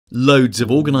Loads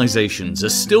of organisations are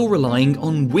still relying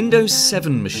on Windows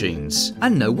 7 machines,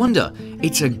 and no wonder,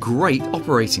 it's a great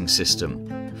operating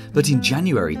system. But in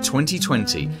January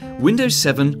 2020, Windows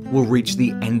 7 will reach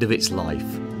the end of its life.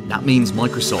 That means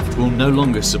Microsoft will no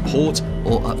longer support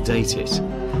or update it.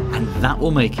 And that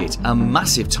will make it a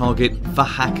massive target for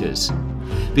hackers.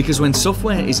 Because when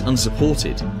software is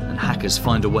unsupported and hackers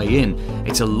find a way in,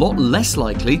 it's a lot less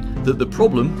likely that the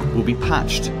problem will be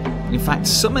patched. In fact,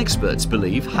 some experts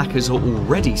believe hackers are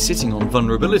already sitting on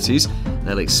vulnerabilities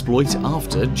they'll exploit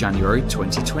after January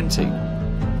 2020.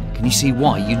 Can you see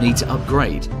why you need to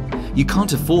upgrade? You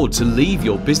can't afford to leave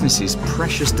your business's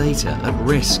precious data at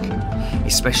risk,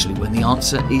 especially when the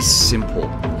answer is simple.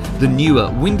 The newer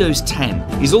Windows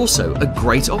 10 is also a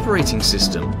great operating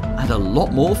system and a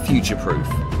lot more future-proof.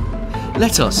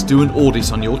 Let us do an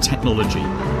audit on your technology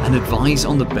and advise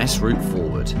on the best route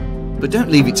forward. But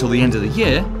don't leave it till the end of the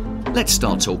year. Let's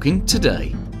start talking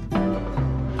today.